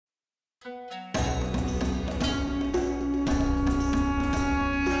Hey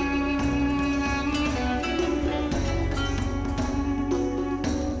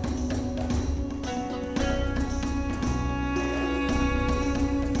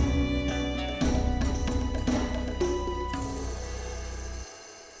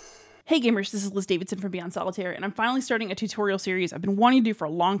gamers, this is Liz Davidson from Beyond Solitaire, and I'm finally starting a tutorial series I've been wanting to do for a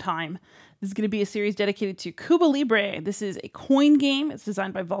long time. This is going to be a series dedicated to Cuba Libre. This is a coin game. It's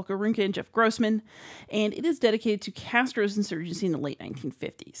designed by Volker Runke and Jeff Grossman, and it is dedicated to Castro's insurgency in the late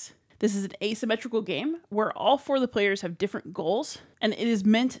 1950s. This is an asymmetrical game where all four of the players have different goals, and it is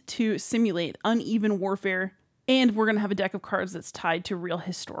meant to simulate uneven warfare, and we're going to have a deck of cards that's tied to real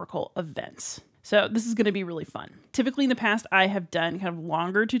historical events. So this is going to be really fun. Typically in the past, I have done kind of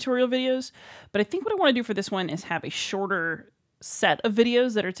longer tutorial videos, but I think what I want to do for this one is have a shorter set of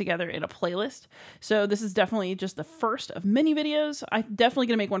videos that are together in a playlist. So this is definitely just the first of many videos. I'm definitely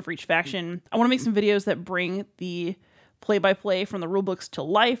going to make one for each faction. I want to make some videos that bring the play-by-play from the rulebooks to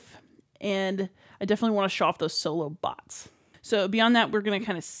life, and I definitely want to show off those solo bots. So beyond that, we're going to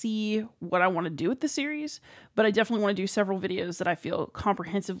kind of see what I want to do with the series, but I definitely want to do several videos that I feel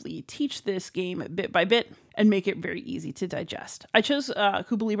comprehensively teach this game bit by bit and make it very easy to digest. I chose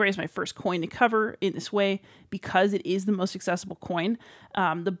Cuba Libre as my first coin to cover in this way because it is the most accessible coin.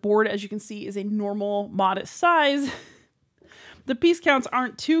 The board, as you can see, is a normal, modest size. The piece counts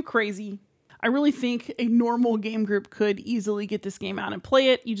aren't too crazy. I really think a normal game group could easily get this game out and play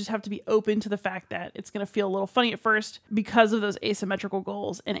it. You just have to be open to the fact that it's going to feel a little funny at first because of those asymmetrical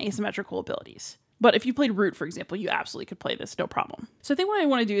goals and asymmetrical abilities. But if you played Root, for example, you absolutely could play this, no problem. So I think what I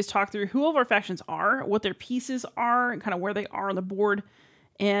want to do is talk through who all of our factions are, what their pieces are, and kind of where they are on the board,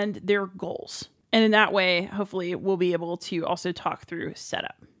 and their goals. And in that way, hopefully, we'll be able to also talk through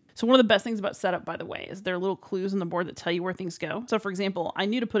setup. So one of the best things about setup, by the way, is there are little clues on the board that tell you where things go. So for example, I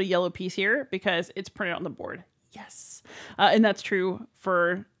knew to put a yellow piece here because it's printed on the board. Yes. And that's true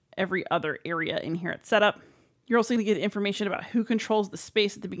for every other area in here at setup. You're also going to get information about who controls the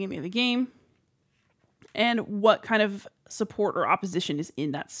space at the beginning of the game and what kind of support or opposition is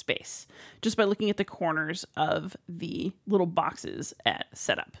in that space, just by looking at the corners of the little boxes at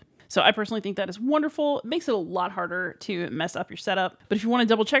setup. So I personally think that is wonderful. It makes it a lot harder to mess up your setup. But if you want to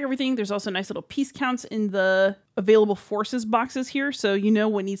double check everything, there's also nice little piece counts in the available forces boxes here. So you know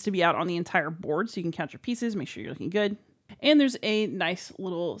what needs to be out on the entire board. So you can count your pieces, make sure you're looking good. And there's a nice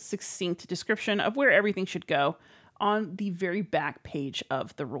little succinct description of where everything should go on the very back page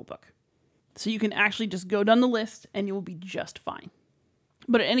of the rulebook. So you can actually just go down the list and you will be just fine.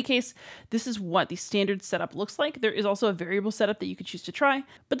 But in any case, this is what the standard setup looks like. There is also a variable setup that you could choose to try,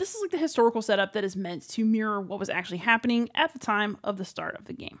 but this is like the historical setup that is meant to mirror what was actually happening at the time of the start of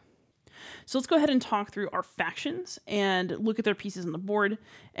the game. So let's go ahead and talk through our factions and look at their pieces on the board,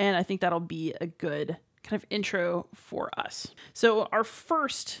 and I think that'll be a good kind of intro for us. So our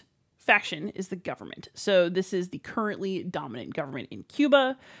first faction is the government. So this is the currently dominant government in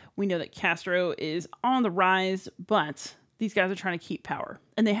Cuba. We know that Castro is on the rise, but these guys are trying to keep power,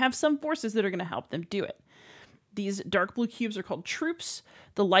 and they have some forces that are going to help them do it. These dark blue cubes are called troops.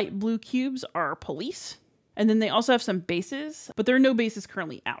 The light blue cubes are police. And then they also have some bases, but there are no bases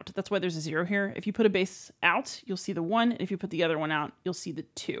currently out. That's why there's a 0 here. If you put a base out, you'll see the 1. And if you put the other one out, you'll see the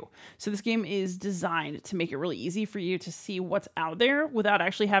 2. So this game is designed to make it really easy for you to see what's out there without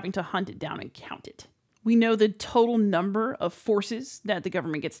actually having to hunt it down and count it. We know the total number of forces that the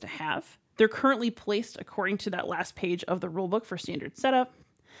government gets to have. They're currently placed according to that last page of the rulebook for standard setup.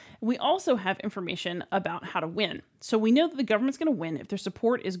 We also have information about how to win. So we know that the government's going to win if their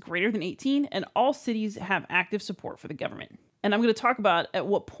support is greater than 18 and all cities have active support for the government. And I'm going to talk about at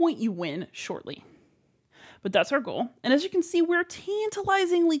what point you win shortly. But that's our goal. And as you can see, we're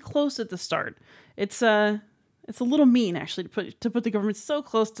tantalizingly close at the start. It's a little mean, actually, to put the government so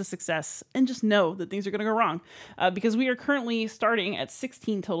close to success and just know that things are going to go wrong. Because we are currently starting at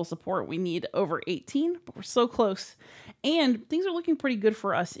 16 total support. We need over 18, but we're so close. And things are looking pretty good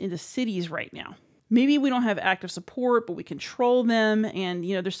for us in the cities right now. Maybe we don't have active support, but we control them. And,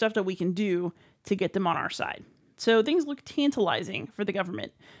 you know, there's stuff that we can do to get them on our side. So things look tantalizing for the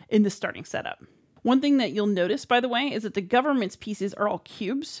government in the starting setup. One thing that you'll notice, by the way, is that the government's pieces are all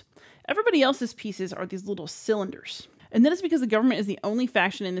cubes. Everybody else's pieces are these little cylinders. And that is because the government is the only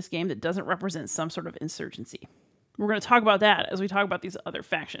faction in this game that doesn't represent some sort of insurgency. We're going to talk about that as we talk about these other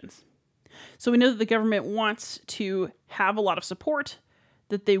factions. So we know that the government wants to have a lot of support,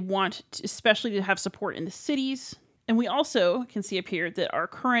 that they want to, especially to have support in the cities. And we also can see up here that our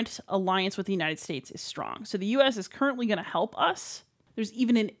current alliance with the United States is strong. So the US is currently going to help us. There's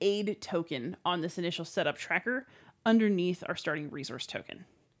even an aid token on this initial setup tracker underneath our starting resource token.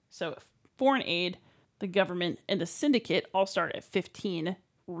 So foreign aid, the government, and the syndicate all start at 15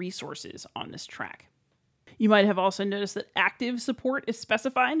 resources on this track. You might have also noticed that active support is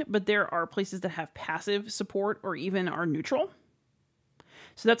specified, but there are places that have passive support or even are neutral.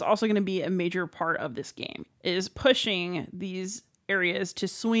 So that's also going to be a major part of this game, is pushing these areas to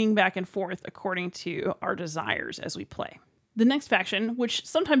swing back and forth according to our desires as we play. The next faction, which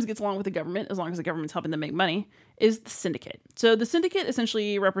sometimes gets along with the government as long as the government's helping them make money, is the syndicate. So the syndicate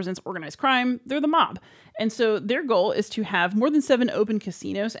essentially represents organized crime. They're the mob. And so their goal is to have more than 7 open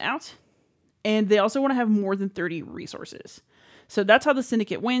casinos out. And they also want to have more than 30 resources. So that's how the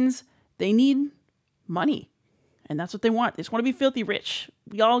syndicate wins. They need money. And that's what they want. They just want to be filthy rich.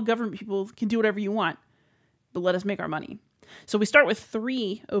 We all government people can do whatever you want, but let us make our money. So we start with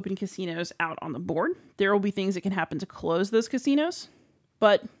 3 open casinos out on the board. There will be things that can happen to close those casinos,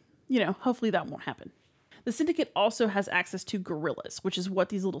 but, hopefully that won't happen. The syndicate also has access to guerrillas, which is what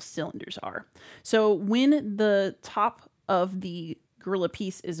these little cylinders are. So when the top of the guerrilla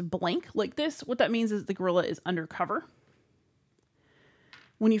piece is blank like this, what that means is the guerrilla is undercover.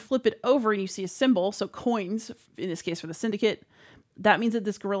 When you flip it over and you see a symbol, so coins, in this case for the syndicate, that means that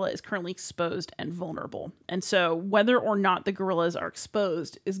this guerrilla is currently exposed and vulnerable. And so whether or not the guerrillas are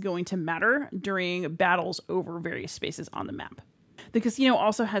exposed is going to matter during battles over various spaces on the map. The casino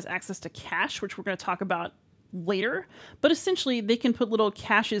also has access to cash, which we're going to talk about later, but essentially they can put little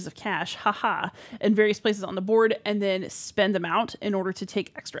caches of cash, in various places on the board and then spend them out in order to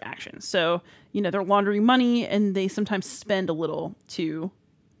take extra action. So, they're laundering money and they sometimes spend a little to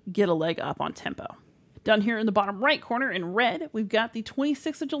get a leg up on tempo. Down here in the bottom right corner in red, we've got the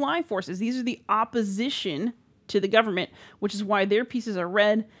 26th of July forces. These are the opposition to the government, which is why their pieces are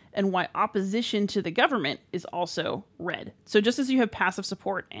red and why opposition to the government is also red. So just as you have passive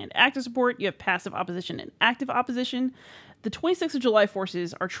support and active support, you have passive opposition and active opposition. The 26th of July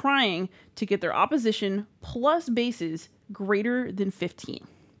forces are trying to get their opposition plus bases greater than 15.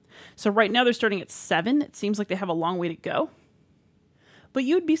 So right now they're starting at 7. It seems like they have a long way to go. But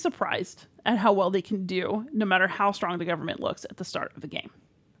you'd be surprised at how well they can do, no matter how strong the government looks at the start of the game.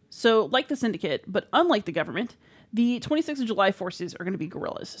 So like the syndicate, but unlike the government, the 26th of July forces are going to be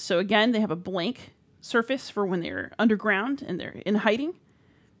guerrillas. So again, they have a blank surface for when they're underground and they're in hiding.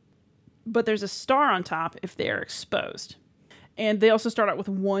 But there's a star on top if they are exposed. And they also start out with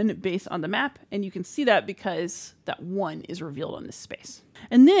 1 base on the map, and you can see that because that 1 is revealed on this space.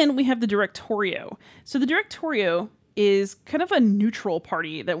 And then we have the Directorio. So the Directorio is kind of a neutral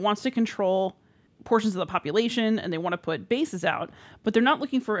party that wants to control portions of the population and they want to put bases out, but they're not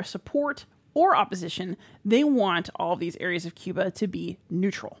looking for a support or opposition. They want all of these areas of Cuba to be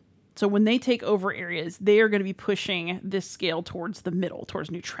neutral. So when they take over areas, they are going to be pushing this scale towards the middle,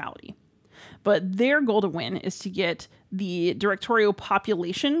 towards neutrality. But their goal to win is to get the Directorio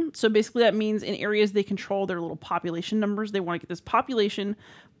population. So basically that means in areas they control their little population numbers. They want to get this population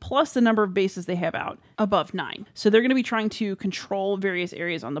plus the number of bases they have out above 9. So they're going to be trying to control various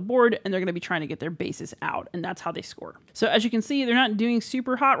areas on the board and they're going to be trying to get their bases out. And that's how they score. So as you can see, they're not doing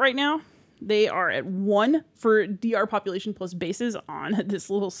super hot right now. They are at 1 for DR population plus bases on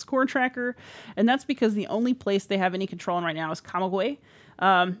this little score tracker. And that's because the only place they have any control in right now is Camagüey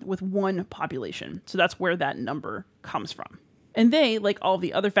with 1 population. So that's where that number comes from. And they, like all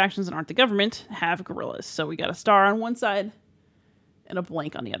the other factions that aren't the government, have guerrillas. So we got a star on one side and a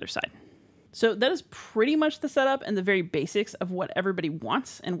blank on the other side. So that is pretty much the setup and the very basics of what everybody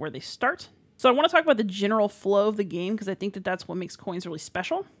wants and where they start. So I want to talk about the general flow of the game because I think that that's what makes coins really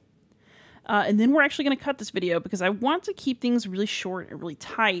special. And then we're actually going to cut this video because I want to keep things really short and really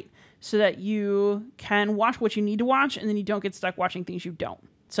tight so that you can watch what you need to watch and then you don't get stuck watching things you don't.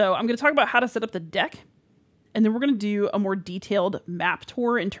 So I'm going to talk about how to set up the deck, and then we're going to do a more detailed map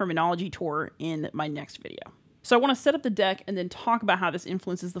tour and terminology tour in my next video. So I want to set up the deck and then talk about how this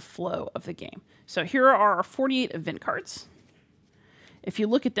influences the flow of the game. So here are our 48 event cards. If you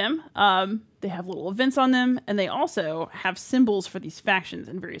look at them, they have little events on them, and they also have symbols for these factions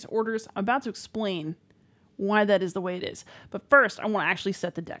in various orders. I'm about to explain why that is the way it is. But first, I want to actually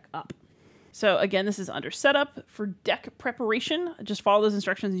set the deck up. So again, this is under setup. For deck preparation, just follow those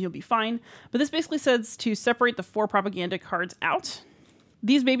instructions and you'll be fine. But this basically says to separate the 4 propaganda cards out.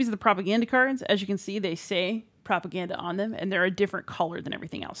 These babies are the propaganda cards. As you can see, they say propaganda on them, and they're a different color than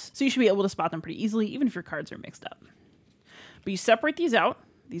everything else. So you should be able to spot them pretty easily, even if your cards are mixed up. But you separate these out.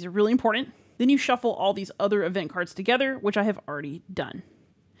 These are really important. Then you shuffle all these other event cards together, which I have already done.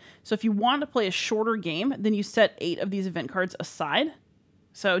 So if you want to play a shorter game, then you set 8 of these event cards aside.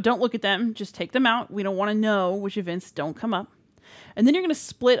 So don't look at them, just take them out. We don't want to know which events don't come up. And then you're going to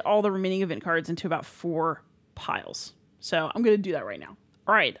split all the remaining event cards into about 4 piles. So I'm going to do that right now.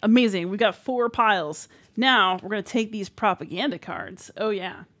 All right, amazing. We've got 4 piles. Now we're going to take these propaganda cards. Oh,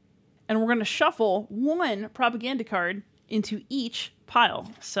 yeah. And we're going to shuffle 1 propaganda card into each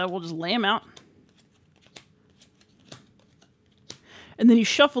pile. So we'll just lay them out. And then you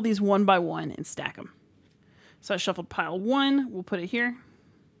shuffle these one by one and stack them. So I shuffled pile 1. We'll put it here.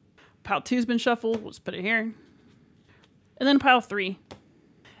 Pile 2's been shuffled. We'll just put it here. And then pile 3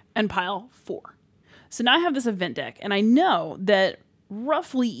 and pile 4. So now I have this event deck, and I know that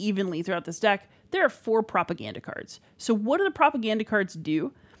roughly evenly throughout this deck, there are 4 propaganda cards. So what do the propaganda cards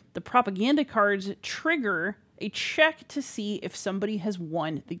do? The propaganda cards trigger a check to see if somebody has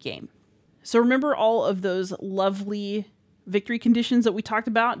won the game. So remember all of those lovely victory conditions that we talked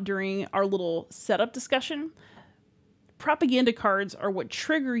about during our little setup discussion? Propaganda cards are what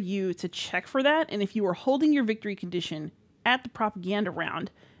trigger you to check for that, and if you are holding your victory condition at the propaganda round,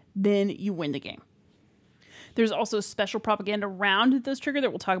 then you win the game. There's also a special propaganda round that does trigger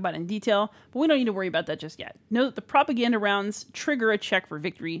that we'll talk about in detail, but we don't need to worry about that just yet. Know that the propaganda rounds trigger a check for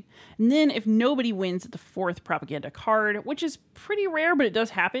victory, and then if nobody wins the 4th propaganda card, which is pretty rare, but it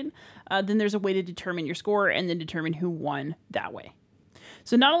does happen, then there's a way to determine your score and then determine who won that way.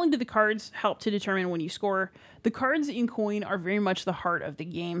 So not only do the cards help to determine when you score, the cards in Coin are very much the heart of the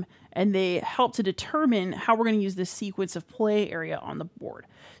game, and they help to determine how we're going to use this sequence of play area on the board.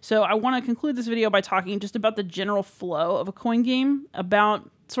 So I want to conclude this video by talking just about the general flow of a coin game, about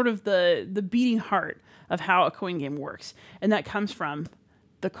sort of the beating heart of how a coin game works, and that comes from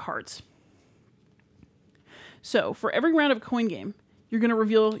the cards. So for every round of a coin game, you're going to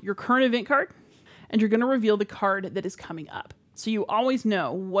reveal your current event card, and you're going to reveal the card that is coming up. So you always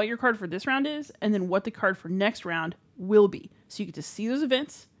know what your card for this round is, and then what the card for next round will be. So you get to see those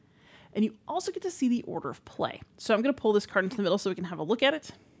events, and you also get to see the order of play. So I'm going to pull this card into the middle so we can have a look at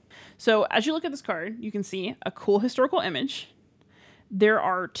it. So as you look at this card, you can see a cool historical image. There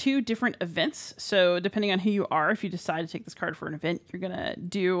are 2 different events. So depending on who you are, if you decide to take this card for an event, you're going to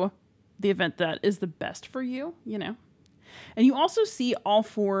do the event that is the best for you, you know. And you also see all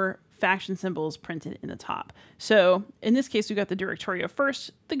 4 faction symbols printed in the top. So in this case, we got the Directorio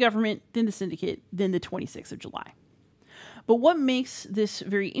first, the government, then the syndicate, then the 26th of July. But what makes this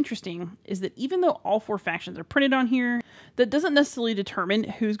very interesting is that even though all 4 factions are printed on here, that doesn't necessarily determine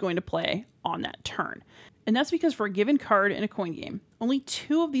who's going to play on that turn. And that's because for a given card in a coin game, only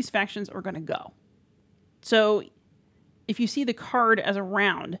 2 of these factions are going to go. So if you see the card as a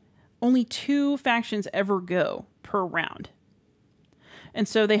round, only 2 factions ever go per round. And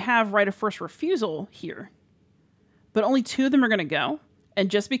so they have right of first refusal here, but only 2 of them are going to go. And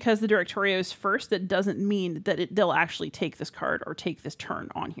just because the Directorio is first, that doesn't mean that they'll actually take this card or take this turn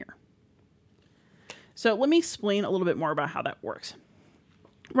on here. So let me explain a little bit more about how that works.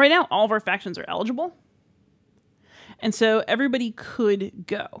 Right now, all of our factions are eligible. And so everybody could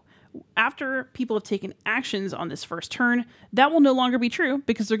go. After people have taken actions on this first turn, that will no longer be true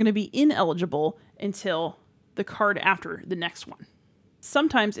because they're going to be ineligible until the card after the next one.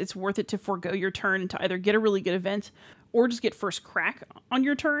 Sometimes it's worth it to forego your turn to either get a really good event or just get first crack on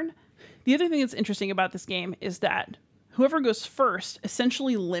your turn. The other thing that's interesting about this game is that whoever goes first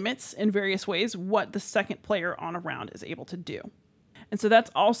essentially limits in various ways what the second player on a round is able to do. And so that's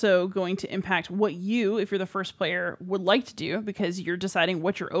also going to impact what you, if you're the first player, would like to do because you're deciding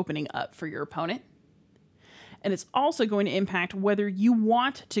what you're opening up for your opponent. And it's also going to impact whether you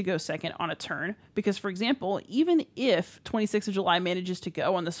want to go second on a turn. Because, for example, even if 26th of July manages to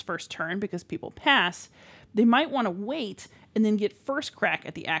go on this first turn because people pass, they might want to wait and then get first crack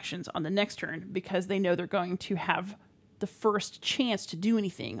at the actions on the next turn because they know they're going to have the first chance to do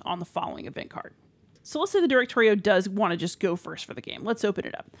anything on the following event card. So let's say the Directorio does want to just go first for the game. Let's open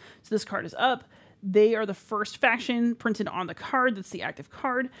it up. So this card is up. They are the first faction printed on the card. That's the active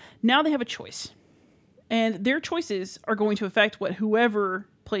card. Now they have a choice. And their choices are going to affect what whoever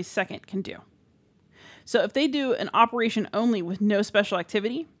plays second can do. So if they do an operation only with no special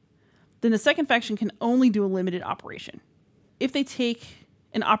activity, then the second faction can only do a limited operation. If they take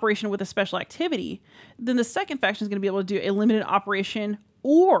an operation with a special activity, then the second faction is going to be able to do a limited operation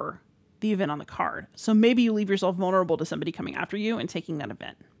or the event on the card. So maybe you leave yourself vulnerable to somebody coming after you and taking that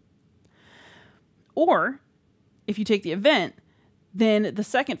event. Or if you take the event, then the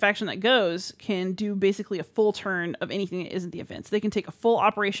second faction that goes can do basically a full turn of anything that isn't the event. So they can take a full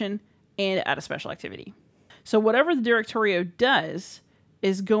operation and add a special activity. So whatever the Directorio does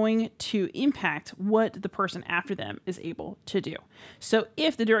is going to impact what the person after them is able to do. So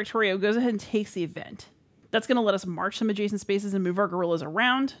if the Directorio goes ahead and takes the event, that's going to let us march some adjacent spaces and move our guerrillas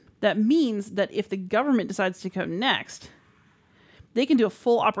around. That means that if the government decides to go next, they can do a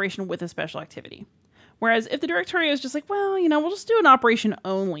full operation with a special activity. Whereas if the Directorio is just like, well, you know, we'll just do an operation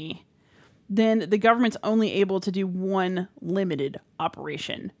only, then the government's only able to do one limited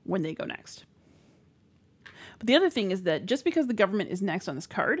operation when they go next. But the other thing is that just because the government is next on this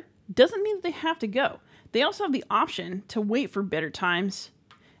card doesn't mean that they have to go. They also have the option to wait for better times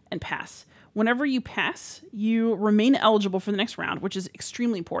and pass. Whenever you pass, you remain eligible for the next round, which is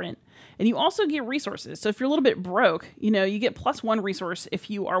extremely important. And you also get resources. So if you're a little bit broke, you know, you get +1 resource if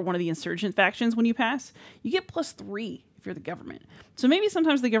you are one of the insurgent factions when you pass. You get +3 if you're the government. So maybe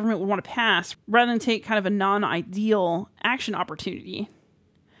sometimes the government would want to pass rather than take kind of a non-ideal action opportunity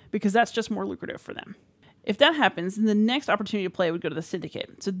because that's just more lucrative for them. If that happens, then the next opportunity to play would go to the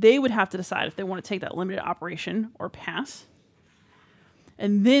syndicate. So they would have to decide if they want to take that limited operation or pass.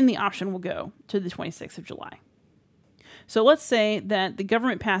 And then the option will go to the 26th of July. So let's say that the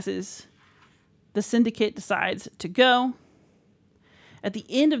government passes, the syndicate decides to go. At the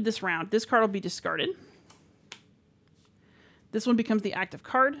end of this round, this card will be discarded. This one becomes the active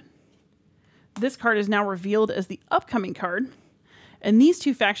card. This card is now revealed as the upcoming card. And these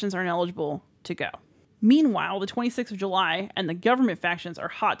two factions are ineligible to go. Meanwhile, the 26th of July and the government factions are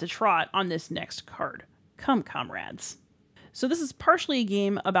hot to trot on this next card. Come, comrades. So this is partially a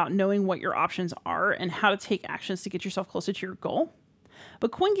game about knowing what your options are and how to take actions to get yourself closer to your goal.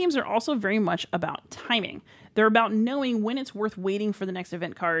 But coin games are also very much about timing. They're about knowing when it's worth waiting for the next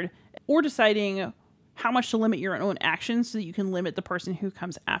event card or deciding how much to limit your own actions so that you can limit the person who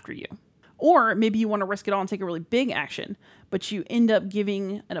comes after you. Or maybe you want to risk it all and take a really big action, but you end up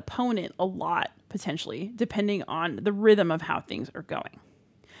giving an opponent a lot, potentially, depending on the rhythm of how things are going.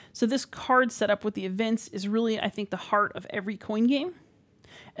 So this card setup with the events is really, I think, the heart of every coin game,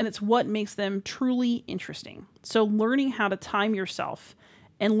 and it's what makes them truly interesting. So learning how to time yourself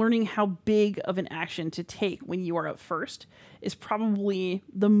and learning how big of an action to take when you are up first is probably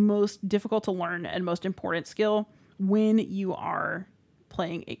the most difficult to learn and most important skill when you are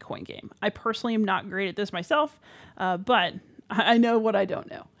playing a coin game. I personally am not great at this myself, but I know what I don't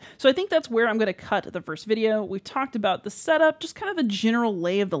know. So I think that's where I'm going to cut the first video. We've talked about the setup, just kind of the general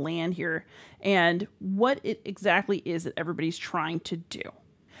lay of the land here, and what it exactly is that everybody's trying to do.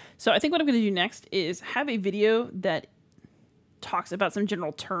 So I think what I'm going to do next is have a video that talks about some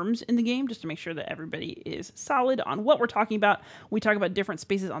general terms in the game, just to make sure that everybody is solid on what we're talking about. We talk about different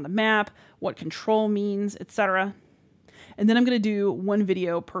spaces on the map, what control means, etc. And then I'm going to do one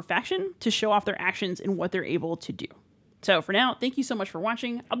video per faction to show off their actions and what they're able to do. So for now, thank you so much for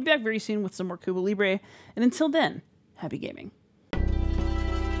watching. I'll be back very soon with some more Cuba Libre. And until then, happy gaming.